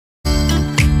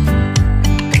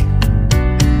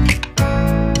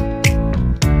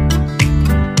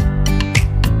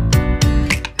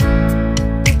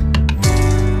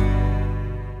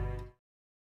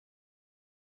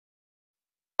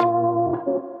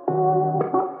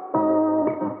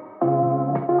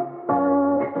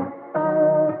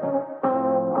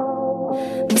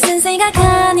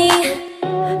시각하니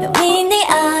in the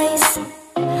eyes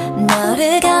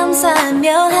너를 감싼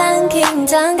묘한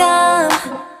긴장감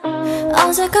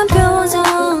어색한 표정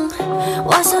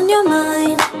What's on your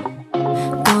mind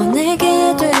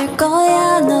꺼내게 될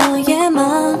거야 너의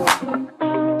맘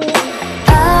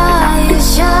I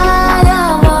shine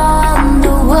I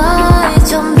wonder why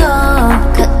좀 더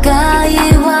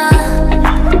가까이 와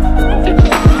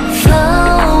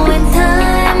Flowing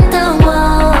time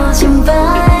더워진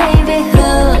baby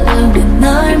흐르는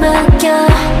널 맡겨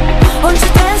Won't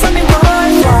you dance on me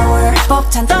wallflower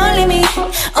벅찬 떨림이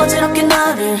어지럽게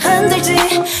너를 흔들지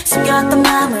숨겨왔던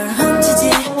맘을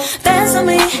훔치지 Dance on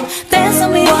me, dance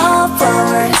on me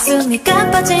Wallflower 숨이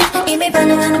가빠진 이미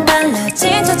반응하는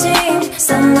빨라진 저짐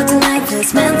Somewhere tonight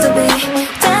feels meant to be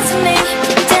Dance with me,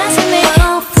 dance with me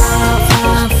Wallflower,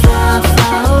 flower,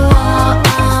 flower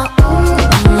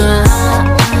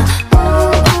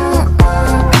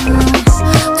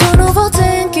Turn over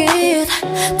tingit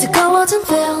뜨거워진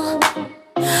feel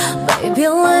Baby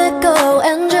let go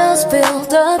and just feel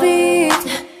the beat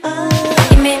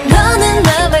이미 너는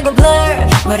나 말고 blur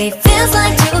What it feels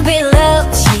like to be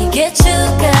loved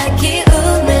시계추가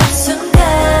기우는 순간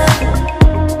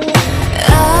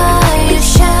You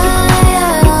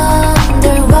shine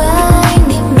under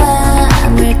winding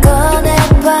맘을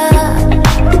꺼내봐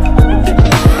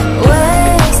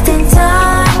Wasting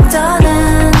time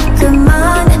떠난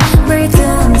그만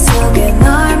리듬 속에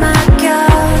널 맡겨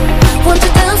Won't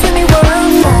you dance with me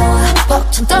wallflower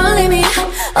벅찬 떨림이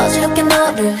어지럽게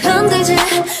너를 흔들지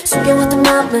숨겨왔던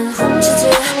맘을 훔치지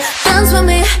Dance with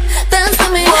me, dance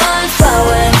with me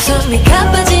Wallflower 숨이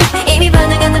가빠진 이미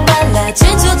반응하는 빨라진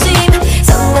조짐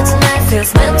Somewhere tonight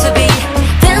feels meant to be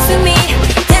Dance with me,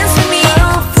 dance with me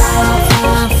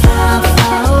Wallflower, flower,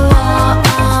 flower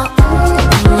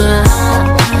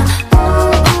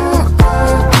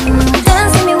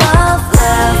Dance with me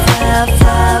wallflower, flower,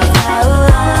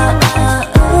 flower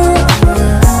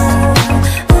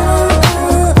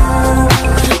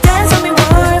Dance with me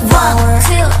wallflower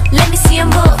Let me see you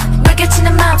move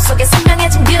물결치는 마음속에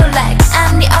선명해진 view like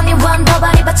I'm the only one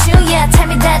nobody but you Yeah tell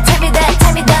me that, tell me that,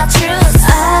 tell me the truth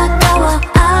아까워,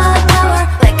 아까워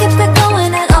Like keep it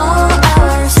going at all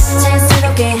hours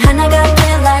자연스럽게 하나가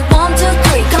feel like 1, 2,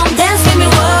 3 Come dance with me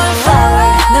wallflower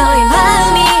너의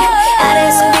마음이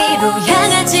아래에서 위로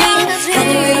향하지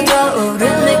하늘 위로 떠오른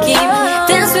느낌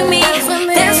Dance with me,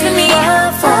 dance with me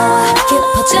wallflower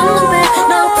깊어진 눈빛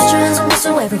너 put your hands on me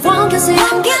so everyone can see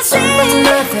Somewhere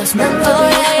tonight feels meant to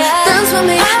be Dance with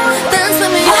me, dance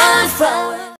with me